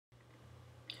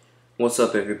What's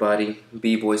up, everybody?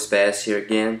 bboyspaz here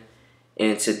again,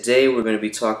 and today we're going to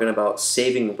be talking about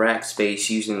saving rack space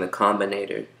using the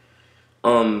Combinator.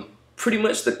 Pretty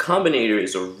much the Combinator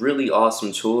is a really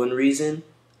awesome tool in Reason,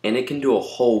 and it can do a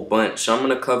whole bunch. So I'm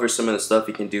going to cover some of the stuff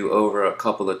you can do over a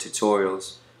couple of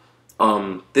tutorials.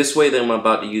 This way that I'm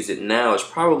about to use it now is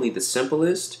probably the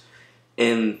simplest,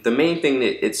 and the main thing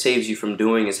that it saves you from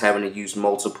doing is having to use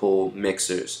multiple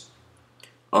mixers.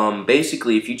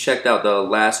 Basically, if you checked out the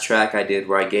last track I did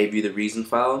where I gave you the Reason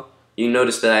file, you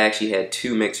notice that I actually had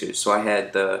two mixers. So I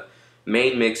had the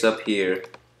main mix up here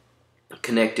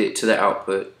connected to the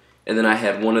output, and then I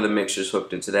had one of the mixers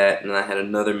hooked into that, and then I had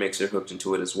another mixer hooked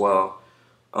into it as well.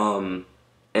 And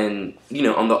you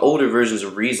know, on the older versions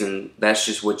of Reason, that's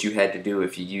just what you had to do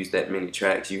if you used that many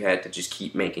tracks. You had to just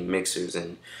keep making mixers,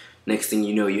 and next thing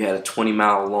you know, you had a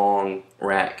 20-mile long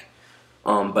rack.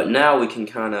 But now we can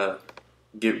kind of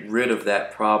get rid of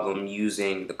that problem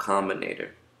using the Combinator.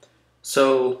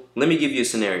 So let me give you a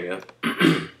scenario.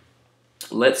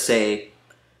 Let's say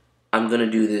I'm gonna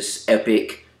do this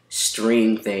epic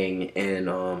string thing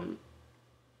in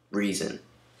Reason,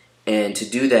 and to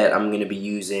do that I'm gonna be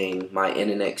using my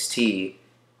NNXT,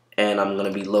 and I'm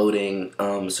gonna be loading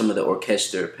some of the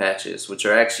orchestra patches, which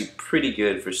are actually pretty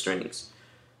good for strings.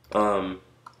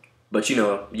 But you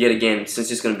know, yet again, since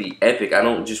it's going to be epic, I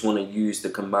don't just want to use the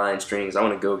combined strings. I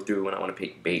want to go through and I want to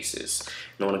pick basses.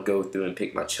 And I want to go through and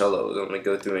pick my cellos. I want to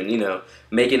go through and, you know,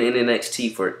 make an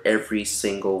NNXT for every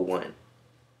single one.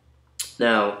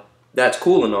 Now, that's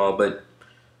cool and all, but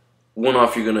one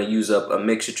off you're going to use up a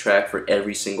mixer track for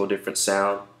every single different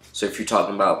sound. So if you're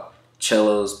talking about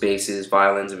cellos, basses,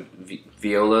 violins, and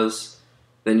violas,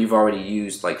 then you've already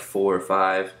used like 4 or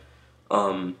 5.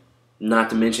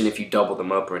 Not to mention if you double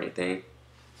them up or anything.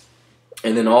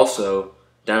 And then also,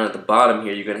 down at the bottom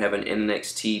here, you're going to have an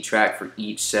NNXT track for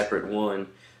each separate one.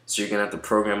 So you're going to have to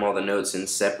program all the notes in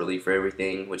separately for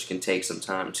everything, which can take some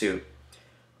time too.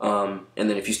 And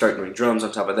then if you start doing drums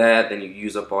on top of that, then you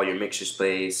use up all your mixer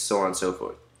space, so on and so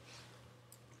forth.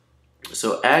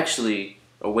 So actually,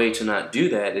 a way to not do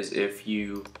that is if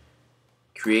you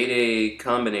create a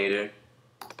Combinator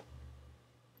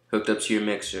hooked up to your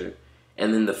mixer,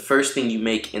 and then the first thing you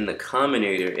make in the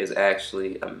Combinator is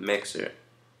actually a mixer.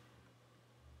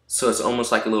 So it's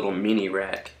almost like a little mini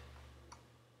rack.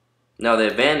 Now the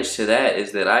advantage to that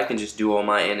is that I can just do all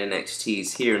my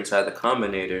NNXTs here inside the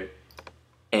Combinator,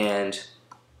 and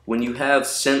when you have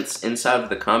synths inside of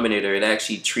the Combinator, it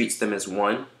actually treats them as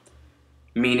one,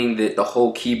 meaning that the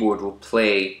whole keyboard will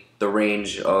play the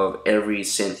range of every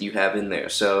synth you have in there.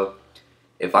 So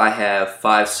if I have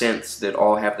 5 synths that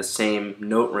all have the same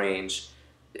note range,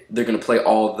 they're going to play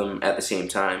all of them at the same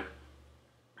time.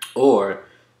 Or,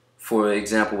 for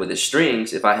example, with the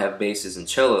strings, if I have basses and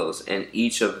cellos and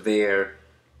each of their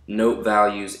note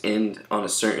values end on a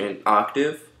certain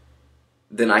octave,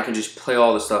 then I can just play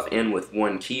all the stuff in with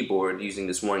one keyboard using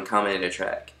this one Combinator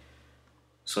track.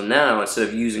 So now, instead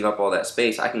of using up all that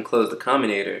space, I can close the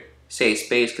Combinator, save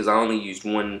space because I only used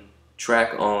one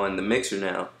track on the mixer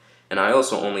now, and I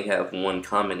also only have one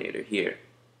Combinator here.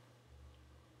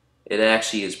 It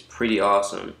actually is pretty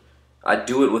awesome. I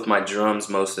do it with my drums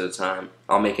most of the time.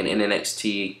 I'll make an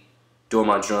NNXT, do all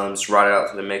my drums, route it out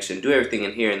to the mixer, and do everything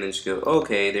in here, and then just go,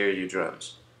 okay, there's your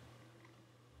drums.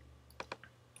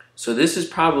 So this is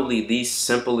probably the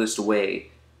simplest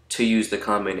way to use the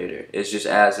Combinator. It's just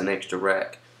as an extra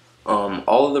rack.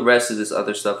 All of the rest of this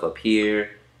other stuff up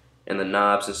here and the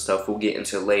knobs and stuff we'll get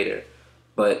into later.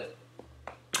 But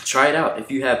try it out.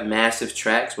 If you have massive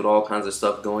tracks with all kinds of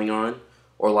stuff going on,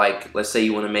 or like, let's say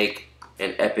you want to make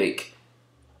an epic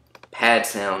pad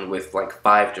sound with like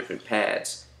 5 different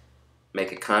pads.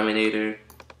 Make a Combinator,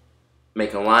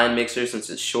 make a line mixer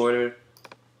since it's shorter.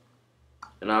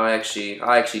 And I'll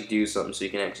actually do something so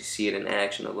you can actually see it in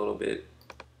action a little bit.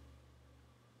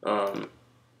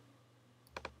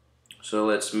 So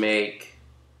let's make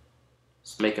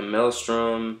a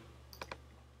maelstrom.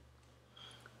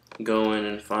 Go in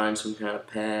and find some kind of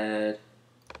pad.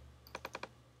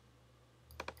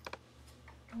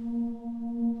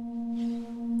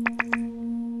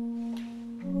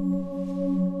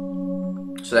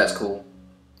 So that's cool.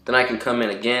 Then I can come in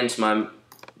again to my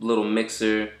little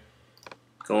mixer,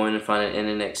 go in and find an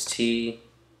NNXT,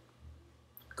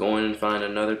 go in and find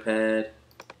another pad.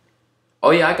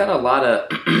 Oh yeah, I got a lot of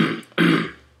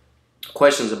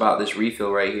questions about this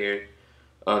refill right here.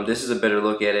 This is a better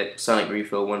look at it, Sonic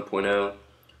Refill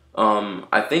 1.0.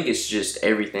 I think it's just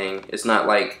everything. It's not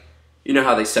like, you know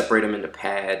how they separate them into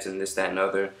pads and this, that, and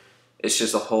other. It's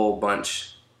just a whole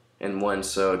bunch in one.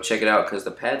 So check it out because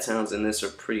the pad sounds in this are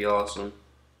pretty awesome.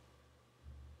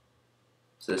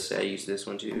 So let's say I use this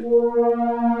one too.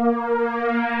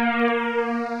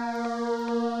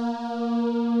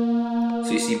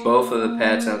 So you see both of the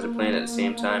pad sounds are playing at the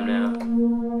same time now.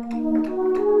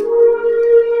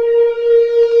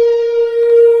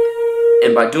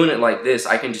 And by doing it like this,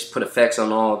 I can just put effects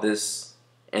on all of this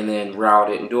and then route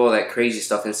it and do all that crazy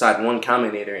stuff inside one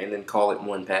combinator and then call it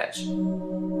one patch.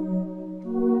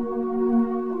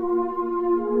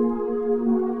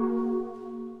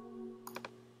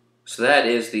 So that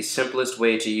is the simplest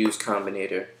way to use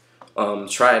Combinator.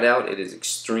 Try it out. It is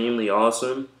extremely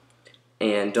awesome.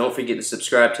 And don't forget to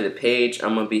subscribe to the page.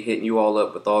 I'm going to be hitting you all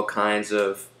up with all kinds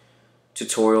of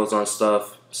tutorials on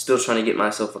stuff. Still trying to get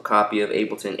myself a copy of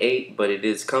Ableton 8, but it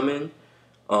is coming.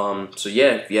 So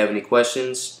yeah, if you have any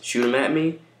questions, shoot them at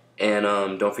me.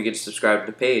 And don't forget to subscribe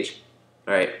to the page.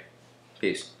 Alright,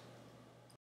 peace.